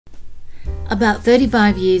About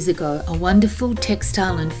 35 years ago, a wonderful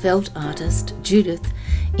textile and felt artist, Judith,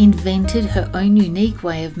 invented her own unique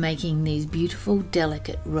way of making these beautiful,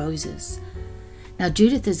 delicate roses. Now,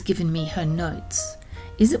 Judith has given me her notes.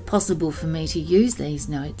 Is it possible for me to use these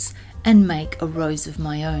notes and make a rose of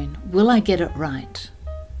my own? Will I get it right?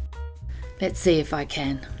 Let's see if I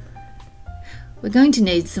can. We're going to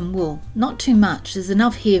need some wool, not too much, there's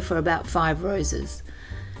enough here for about 5 roses.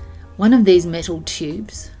 One of these metal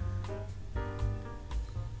tubes,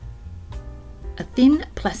 a thin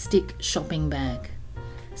plastic shopping bag,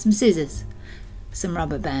 some scissors, some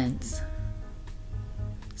rubber bands,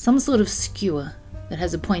 some sort of skewer that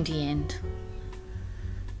has a pointy end,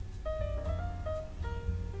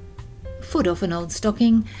 foot off an old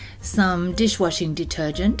stocking, some dishwashing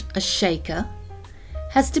detergent, a shaker,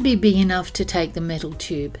 has to be big enough to take the metal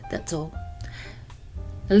tube, that's all,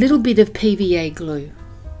 a little bit of PVA glue.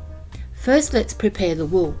 First, let's prepare the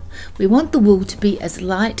wool. We want the wool to be as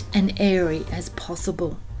light and airy as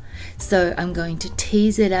possible. So I'm going to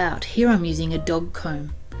tease it out. Here I'm using a dog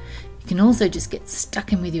comb. You can also just get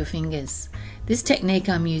stuck in with your fingers. This technique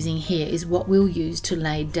I'm using here is what we'll use to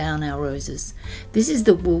lay down our roses. This is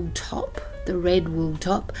the wool top, the red wool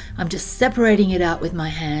top. I'm just separating it out with my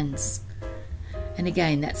hands. And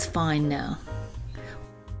again, that's fine now.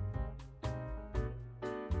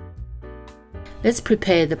 Let's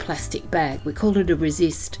prepare the plastic bag. We call it a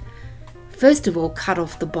resist. First of all, cut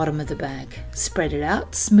off the bottom of the bag. Spread it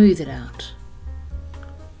out, smooth it out.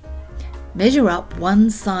 Measure up one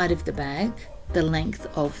side of the bag, the length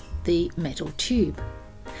of the metal tube,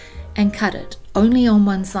 and cut it, only on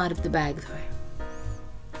one side of the bag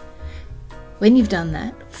though. When you've done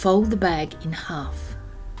that, fold the bag in half.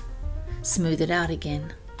 Smooth it out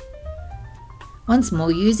again. Once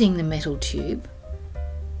more, using the metal tube,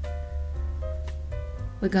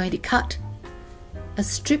 we're going to cut a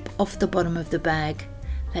strip off the bottom of the bag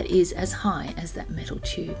that is as high as that metal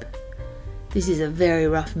tube. This is a very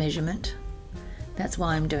rough measurement. That's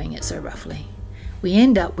why I'm doing it so roughly. We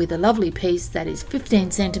end up with a lovely piece that is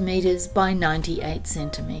 15 centimeters by 98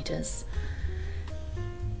 centimeters.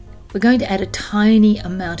 We're going to add a tiny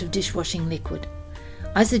amount of dishwashing liquid.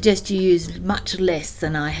 I suggest you use much less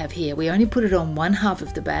than I have here. We only put it on one half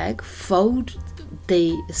of the bag, fold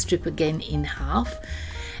the strip again in half,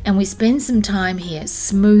 and we spend some time here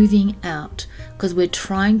smoothing out because we're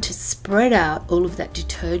trying to spread out all of that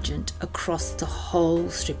detergent across the whole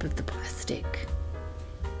strip of the plastic.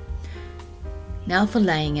 Now for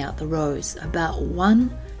laying out the rose, about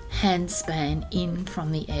 1 handspan in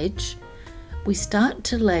from the edge, we start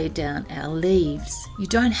to lay down our leaves. You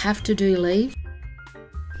don't have to do leaves,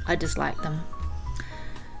 I just like them.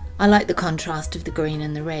 I like the contrast of the green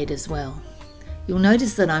and the red as well. You'll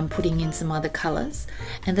notice that I'm putting in some other colours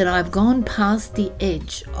and that I've gone past the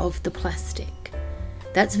edge of the plastic.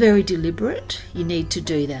 That's very deliberate, you need to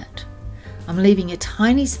do that. I'm leaving a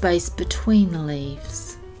tiny space between the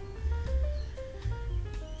leaves.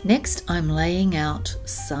 Next, I'm laying out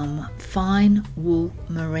some fine wool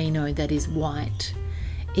merino that is white.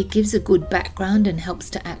 It gives a good background and helps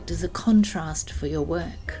to act as a contrast for your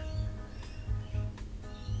work.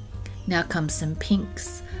 Now comes some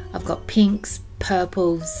pinks. I've got pinks,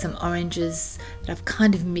 purples, some oranges that I've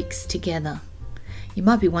kind of mixed together. You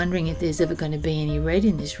might be wondering if there's ever going to be any red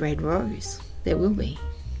in this red rose. There will be.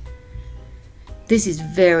 This is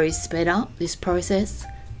very sped up, this process.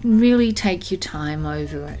 Really take your time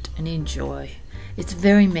over it and enjoy. It's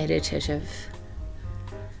very meditative.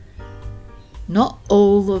 Not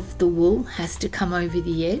all of the wool has to come over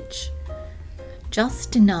the edge,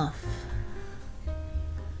 just enough.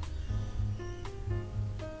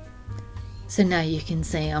 So now you can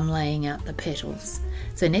see I'm laying out the petals.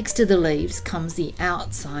 So next to the leaves comes the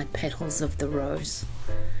outside petals of the rose.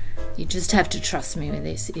 You just have to trust me with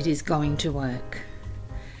this, it is going to work.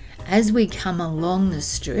 As we come along the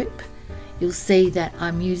strip, you'll see that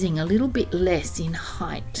I'm using a little bit less in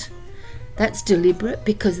height. That's deliberate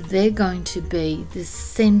because they're going to be the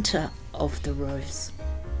center of the rose.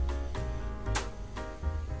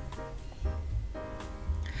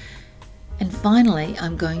 And finally,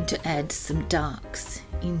 I'm going to add some darks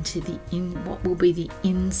into what will be the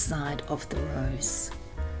inside of the rose.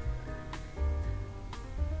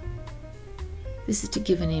 This is to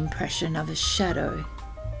give an impression of a shadow.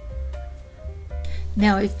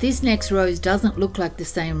 Now, if this next rose doesn't look like the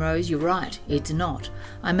same rose, you're right, it's not.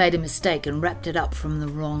 I made a mistake and wrapped it up from the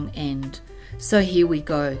wrong end. So here we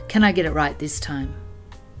go. Can I get it right this time?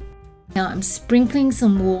 Now I'm sprinkling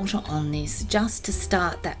some water on this just to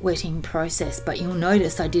start that wetting process, but you'll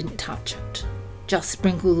notice I didn't touch it. Just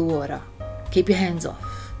sprinkle the water. Keep your hands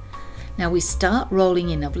off. Now we start rolling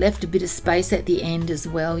in. I've left a bit of space at the end as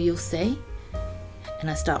well, you'll see.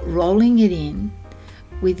 And I start rolling it in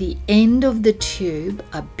with the end of the tube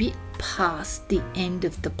a bit past the end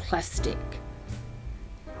of the plastic.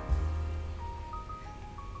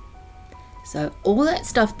 So all that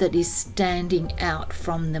stuff that is standing out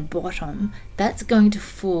from the bottom, that's going to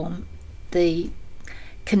form the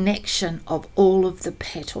connection of all of the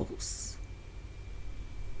petals.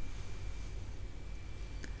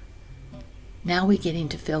 Now we get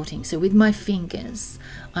into felting. So with my fingers,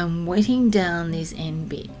 I'm wetting down this end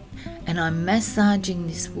bit and I'm massaging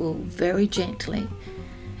this wool very gently.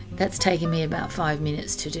 That's taken me about 5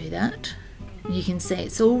 minutes to do that. You can see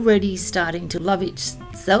it's already starting to love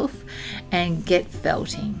itself and get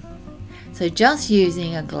felting. So just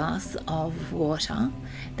using a glass of water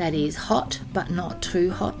that is hot but not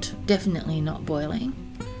too hot, definitely not boiling,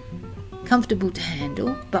 comfortable to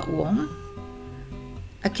handle but warm,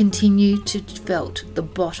 I continue to felt the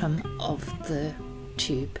bottom of the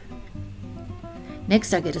tube.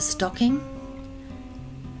 Next I get a stocking,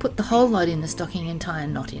 put the whole lot in the stocking and tie a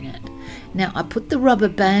knot in it. Now I put the rubber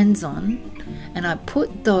bands on and I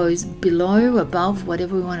put those below, above,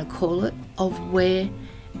 whatever we want to call it, of where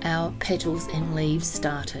our petals and leaves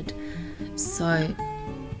started. So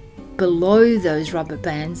below those rubber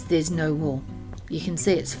bands there's no wool. You can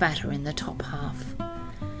see it's fatter in the top half.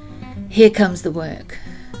 Here comes the work.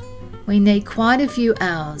 We need quite a few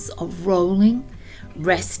hours of rolling,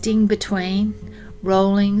 resting between,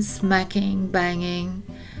 rolling, smacking, banging,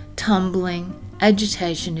 tumbling.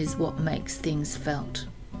 Agitation is what makes things felt.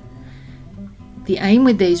 The aim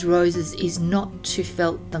with these roses is not to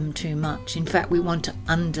felt them too much. In fact, we want to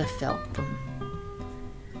underfelt them.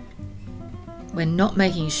 We're not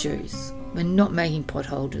making shoes. We're not making pot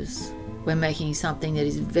holders. We're making something that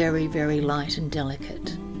is very, very light and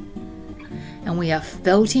delicate. And we are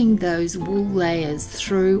felting those wool layers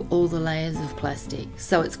through all the layers of plastic.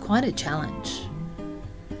 So it's quite a challenge.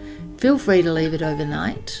 Feel free to leave it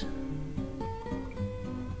overnight.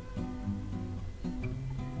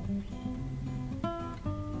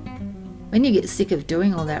 When you get sick of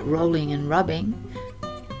doing all that rolling and rubbing,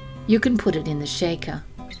 you can put it in the shaker.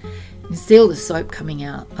 You can see all the soap coming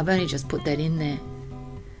out. I've only just put that in there.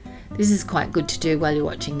 This is quite good to do while you're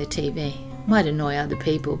watching the TV. Might annoy other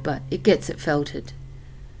people, but it gets it felted.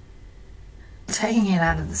 Taking it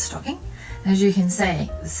out of the stocking, as you can see,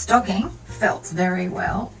 the stocking felts very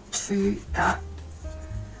well to the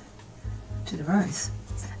rose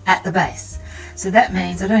at the base. So that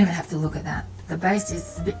means I don't even have to look at that. The base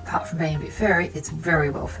is a bit, apart from being a bit furry, it's very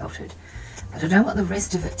well felted. But I don't want the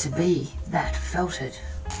rest of it to be that felted.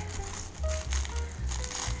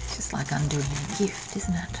 Just like undoing a gift,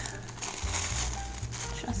 isn't it?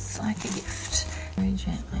 Just like a gift. Very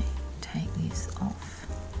gently take this off.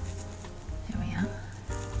 There we are.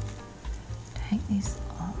 Take this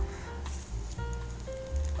off.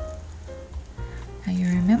 Now you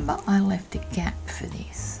remember I left a gap for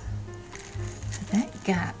this. So that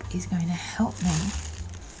gap is going to help me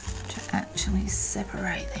to actually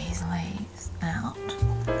separate these leaves out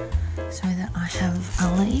so that I have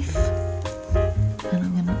a leaf, and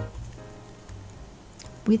I'm going to,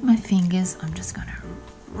 with my fingers, I'm just going to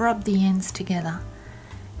rub the ends together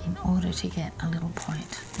in order to get a little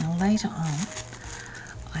point. Now later on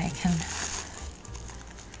I can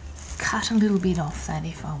cut a little bit off that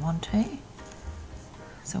if I want to.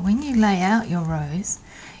 So when you lay out your rose,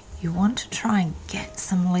 you want to try and get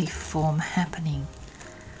some leaf form happening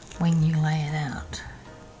when you lay it out.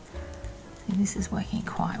 See, this is working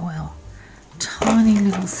quite well. Tiny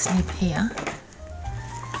little snip here,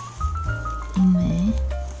 in there,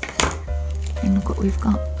 and look what we've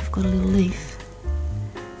got. We've got a little leaf.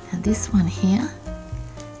 Now this one here,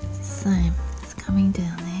 it's the same. It's coming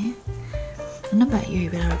down there. I don't know about you,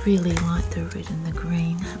 but I really like the red and the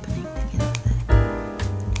green happening together there.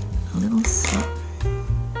 A little snip.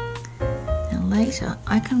 Now later,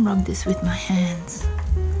 I can rub this with my hands.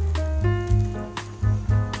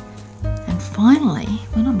 And finally,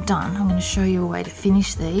 when I'm done, I'm going to show you a way to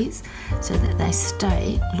finish these so that they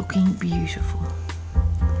stay looking beautiful.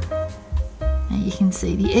 Now you can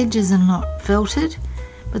see the edges are not felted,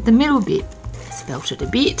 but the middle bit is felted a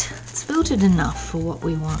bit. It's felted enough for what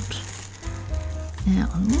we want. Now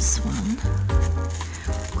on this one,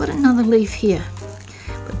 I've got another leaf here,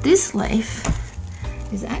 but this leaf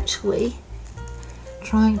is actually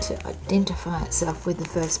trying to identify itself with the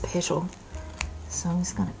first petal. So I'm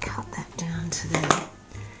just going to cut that down to there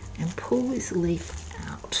and pull this leaf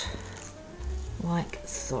out like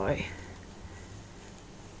so.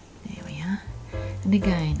 There we are. And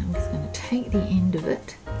again, I'm just going to take the end of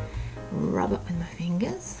it, rub it with my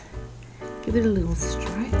fingers, give it a little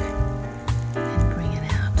stroke and bring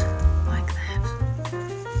it out like that.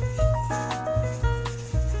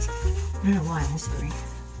 I don't know why I'm whispering.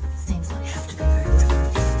 It seems like you have to be very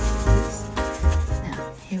reverent.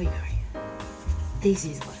 Now, here we go. This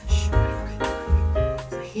is what a stroke.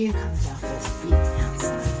 So here comes our first big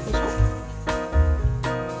outside petal.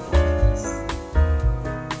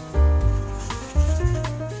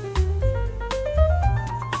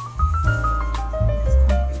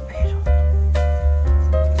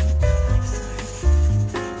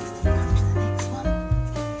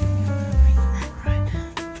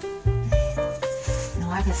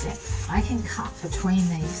 I can cut between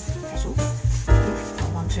these petals if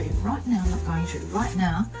I want to. Right now, I'm not going to. Right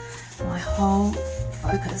now, my whole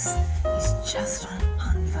focus is just on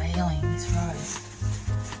unveiling this rose.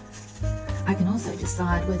 I can also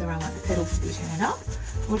decide whether I want the petals to be turned up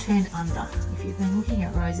or turned under. If you've been looking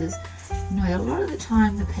at roses, you know a lot of the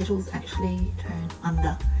time the petals actually turn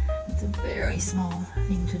under. It's a very small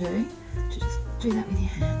thing to do, to just do that with your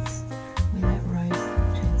hands, where that rose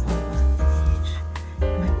turns over at the edge.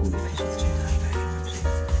 Make all your petals turn over if you want to.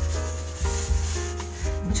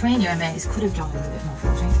 Between you and me, this could have done with a bit more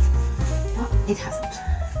felting, but it hasn't.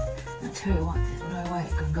 And I tell you what, there's no way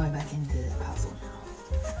it can go back into the puzzle.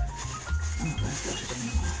 I'm not going to felt it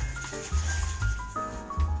anymore.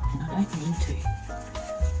 And I don't need to.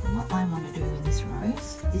 What I want to do with this rose,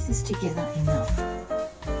 this is together enough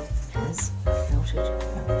as a felted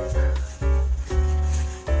fabric.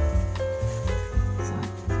 So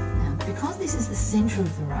now, because this is the centre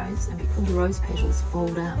of the rose, and because the rose petals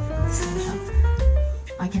fold out from the centre,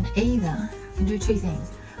 I can do two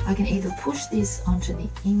things. I can either push this onto the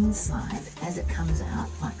inside as it comes out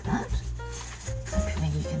like that. Hopefully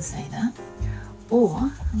you can see that. Or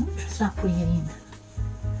I'm going to start putting it in.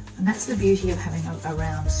 And that's the beauty of having a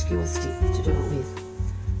round skewer stick to do it with.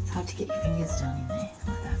 It's hard to get your fingers down in there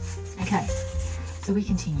like that. Okay, so we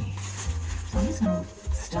continue. So I'm just going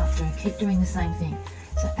to keep doing the same thing.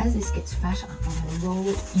 So as this gets fatter, I'm going to roll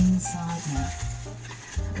it inside now.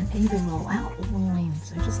 I can either roll out or roll in.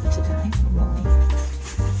 So just for today, I'm going to roll in.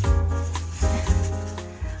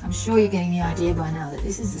 I'm sure you're getting the idea by now that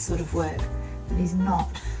this is the sort of work that is not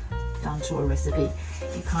done to a recipe.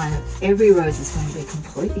 Every rose is going to be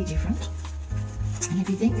completely different. And if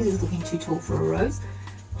you think this is looking too tall for a rose,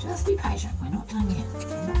 just be patient. We're not done yet.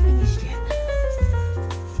 We're not finished yet.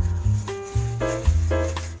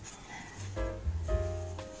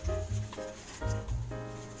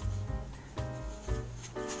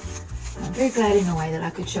 I'm very glad in a way that I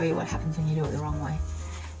could show you what happens when you do it the wrong way.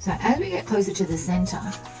 So as we get closer to the centre,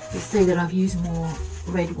 you'll see that I've used more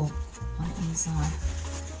red wool on the inside.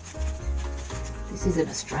 This is an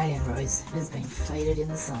Australian rose. It has been faded in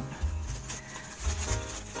the sun.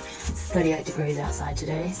 It's 38 degrees outside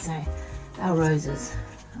today, so our roses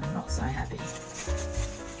are not so happy.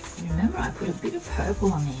 And remember, I put a bit of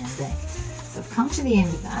purple on the end there. So I've come to the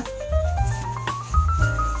end of that.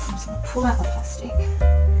 I'm just going to pull out the plastic.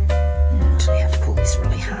 And I actually have to pull this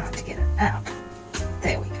really hard to get it out.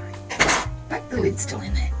 There we go. But the lid's still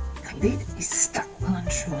in there. The lid is stuck well and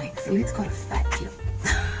truly. The lid's got a fat bit.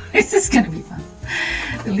 This is going to be fun.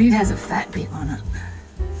 The lid has a fat bit on it.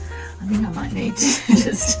 I think I might need to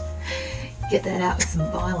just get that out with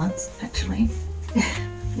some violence, actually. I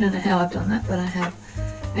don't know how I've done that, but I have.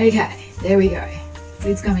 Okay, there we go.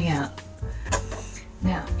 Lid's coming out.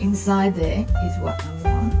 Now, inside there is what I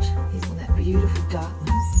want, is all that beautiful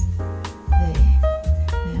darkness there.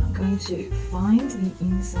 Now, I'm going to find the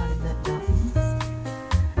inside of that darkness,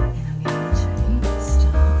 and I'm going to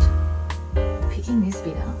start picking this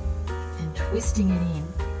bit up and twisting it in,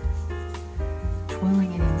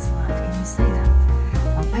 twirling it inside. Can you see that?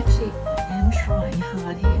 I am trying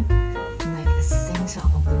hard here to make the centre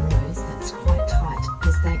of the rose that's quite tight,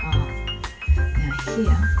 as they are. Now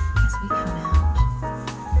here, as we come out,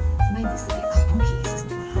 I've made this a bit clunky, this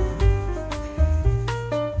isn't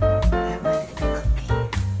what I have made it a bit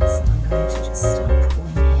clunky, so I'm going to just start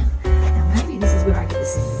pulling here. Now maybe this is where I get the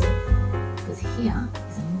scissors, because here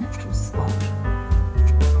is a natural spot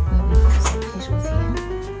where we've got some petals here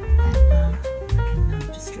that I can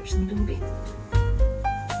just stretch them a little bit.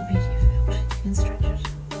 It's the beauty of felt, you can stretch it.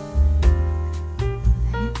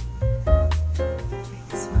 There. Take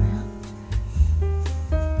this one out.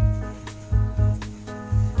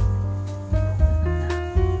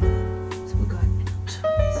 So we'll go out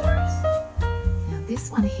these rows. Now this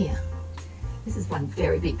one here, this is one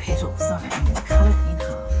very big petal, so I'm going to cut it in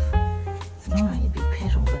half. It's not only a big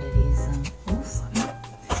petal, but it is also,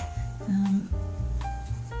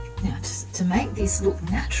 now to make this look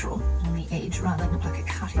natural on the edge rather than look like a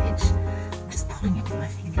cut edge, I'm just pulling it with my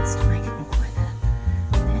fingers to make it look like that.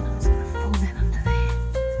 And then I'm just going to fold that under there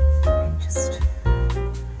and just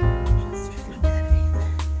fiddle that in.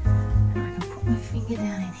 And I can put my finger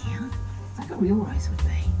down in here, like a real rose would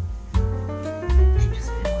be, and just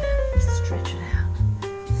fiddle it up, just stretch it out.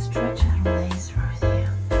 Stretch out all these rows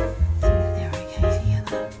here so that they're okay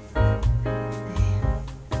together. There.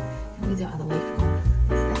 And with the other leaf gone,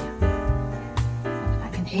 it's there. So I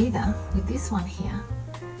can either, with this one here,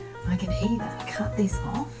 I can either cut this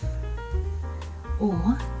off, or I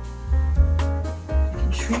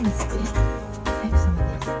can trim this bit, take some of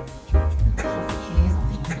these little fluffy hairs off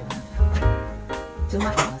the end of it,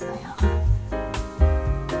 delightful as they are.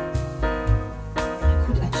 I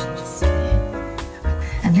could actually just sit there.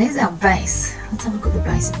 And there's our base. Let's have a look at the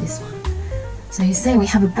base of this one. So you see we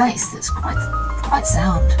have a base that's quite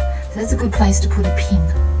sound. So that's a good place to put a pin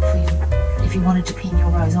for you if you wanted to pin your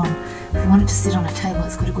rose on. If you want it to sit on a table,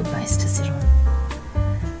 it's got a good base to sit on.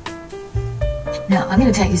 Now I'm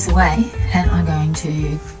going to take this away and I'm going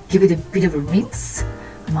to give it a bit of a rinse.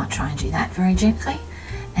 I might try and do that very gently,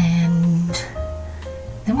 and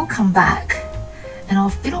then we'll come back and I'll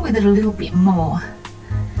fiddle with it a little bit more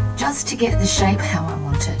just to get the shape how I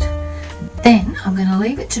want it. Then I'm going to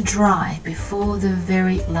leave it to dry before the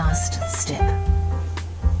very last step.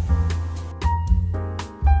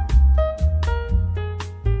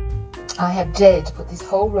 I have dared to put this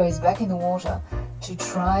whole rose back in the water to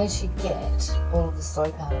try to get all of the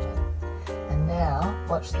soap out of it. And now,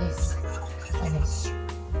 watch this. I'm going to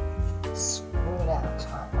screw it out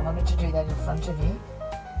tight. I wanted to do that in front of you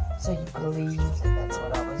so you believe that that's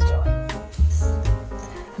what I was doing.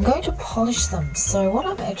 I'm going to polish them. So what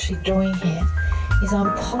I'm actually doing here is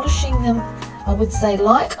I'm polishing them, I would say,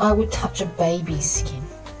 like I would touch a baby's skin.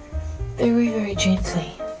 Very, very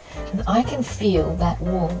gently. And I can feel that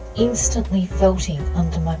wool instantly felting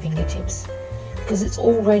under my fingertips because it's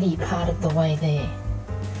already part of the way there.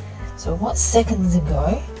 So what seconds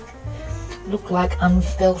ago looked like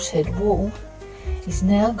unfelted wool is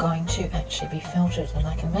now going to actually be felted, and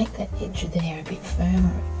I can make that edge there a bit firmer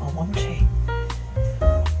if I want to.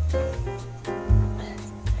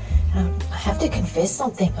 I have to confess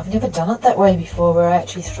something, I've never done it that way before, where I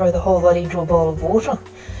actually throw the whole lot into a bowl of water.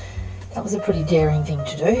 That was a pretty daring thing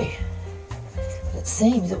to do, but it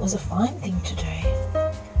seems it was a fine thing to do.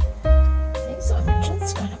 So I'm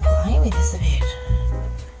just going to play with this a bit.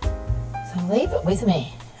 So leave it with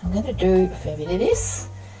me. I'm going to do a fair bit of this,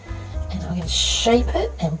 and I'm going to shape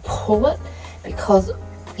it and pull it because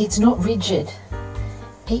it's not rigid.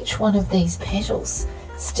 Each one of these petals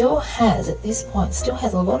still has, at this point, still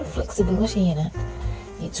has a lot of flexibility in it.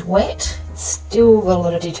 It's wet, it's still got a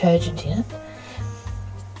lot of detergent in it,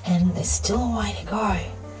 and there's still a way to go.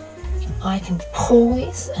 And I can pull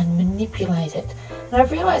this and manipulate it. And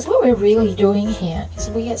I've realised what we're really doing here is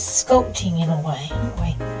we are sculpting in a way, aren't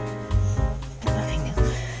we? My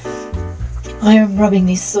fingers. I am rubbing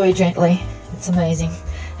this so gently, it's amazing.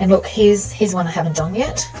 And look, here's one I haven't done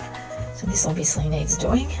yet. So this obviously needs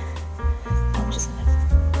doing. I'm just going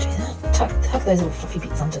to do that, tuck those little fluffy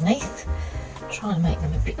bits underneath, try and make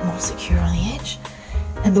them a bit more secure on the edge.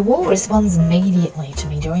 And the wool responds immediately to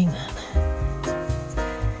me doing that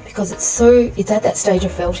because it's at that stage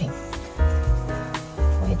of felting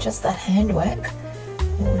where just that handwork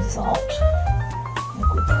will result in a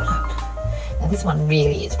good product. Now this one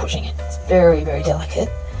really is pushing it. It's very, very delicate.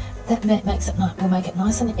 That makes it will make it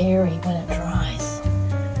nice and airy when it dries.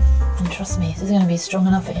 And trust me, this is going to be strong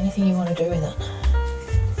enough for anything you want to do with it.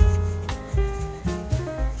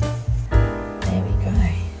 There we go.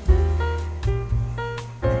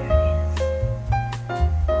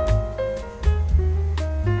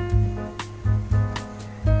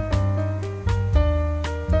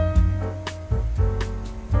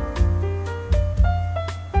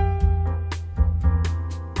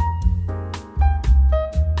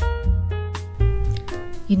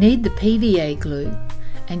 You need the PVA glue,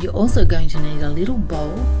 and you're also going to need a little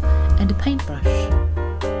bowl and a paintbrush.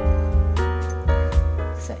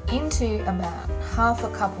 So into about half a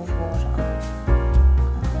cup of water,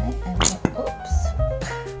 and then, oops,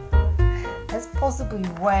 that's possibly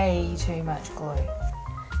way too much glue.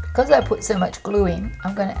 Because I put so much glue in,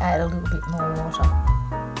 I'm going to add a little bit more water.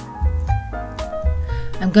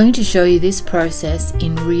 I'm going to show you this process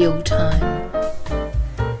in real time.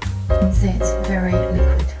 You see it's very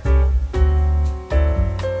liquid.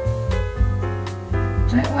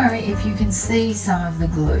 Don't worry if you can see some of the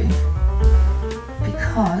glue,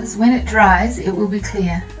 because when it dries it will be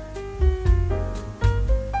clear.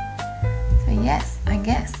 So yes, I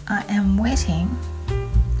guess I am wetting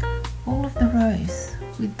all of the rose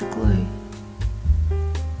with the glue.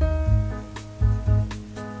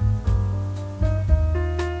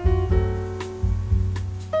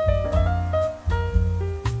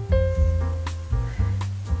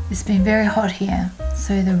 It's been very hot here,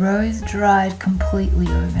 so the rose dried completely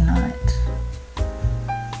overnight.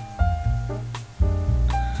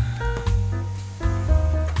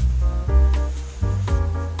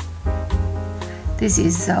 This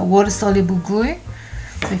is water-soluble glue,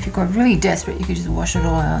 so if you got really desperate you could just wash it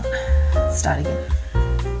all out. Start again.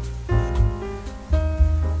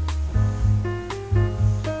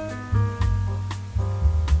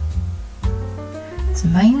 It's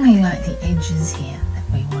mainly like the edges here that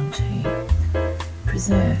we want to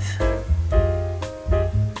preserve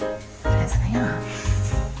as they are.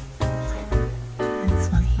 And this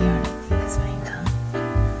one here I don't think has been done.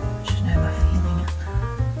 I should know by feeling it.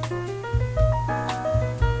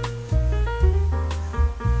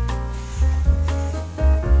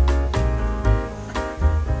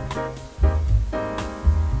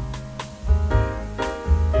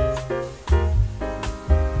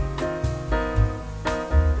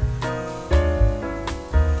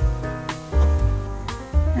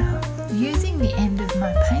 Using the end of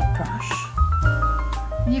my paintbrush,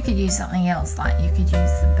 you could use something else, like you could use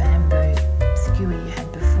the bamboo skewer you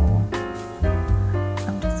had before.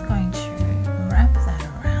 I'm just going to wrap that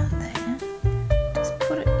around there, just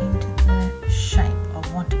put it into the shape I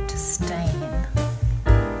want it to stay in.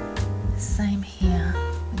 The same here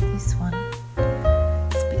with this one.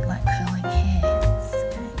 It's a bit like curling hair.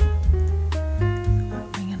 I'll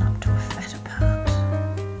bring it up to a fatter part.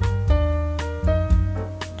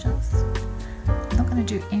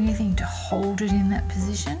 Do anything to hold it in that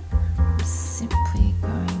position. I'm simply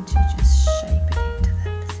going to just shape it into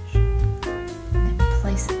that position and then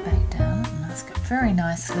place it back down and ask it very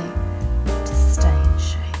nicely to stay in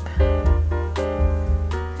shape.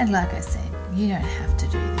 And like I said, you don't have to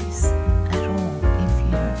do this at all if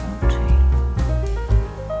you don't want to.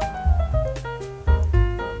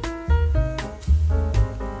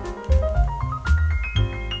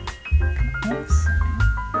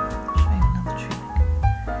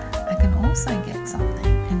 Also get something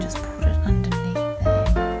and just put it underneath there,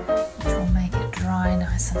 which will make it dry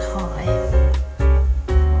nice and high. For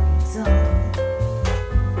example,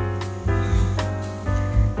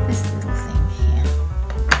 this little thing here,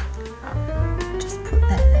 just put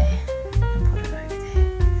that there and put it over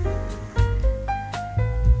there.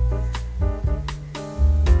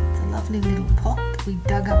 It's a lovely little pot that we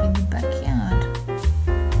dug up in the backyard.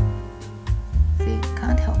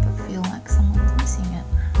 Can't help but feel like someone's missing it.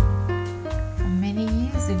 Many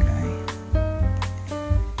years ago.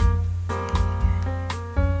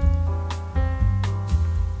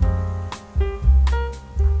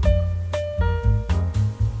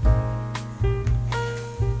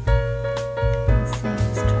 See,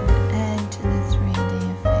 just trying to add to the 3D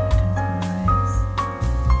effect of the rose.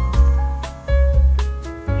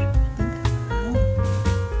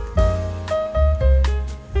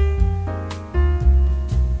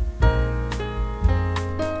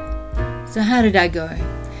 So how did I go?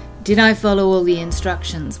 Did I follow all the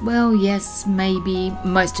instructions? Well, yes, maybe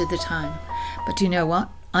most of the time. But you know what?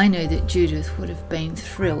 I know that Judith would have been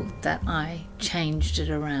thrilled that I changed it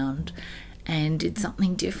around and did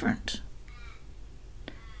something different.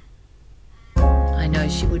 I know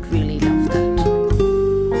she would really love that.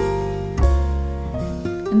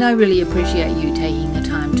 And I really appreciate you taking the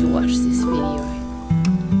time to watch this video.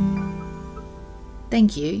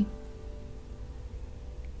 Thank you.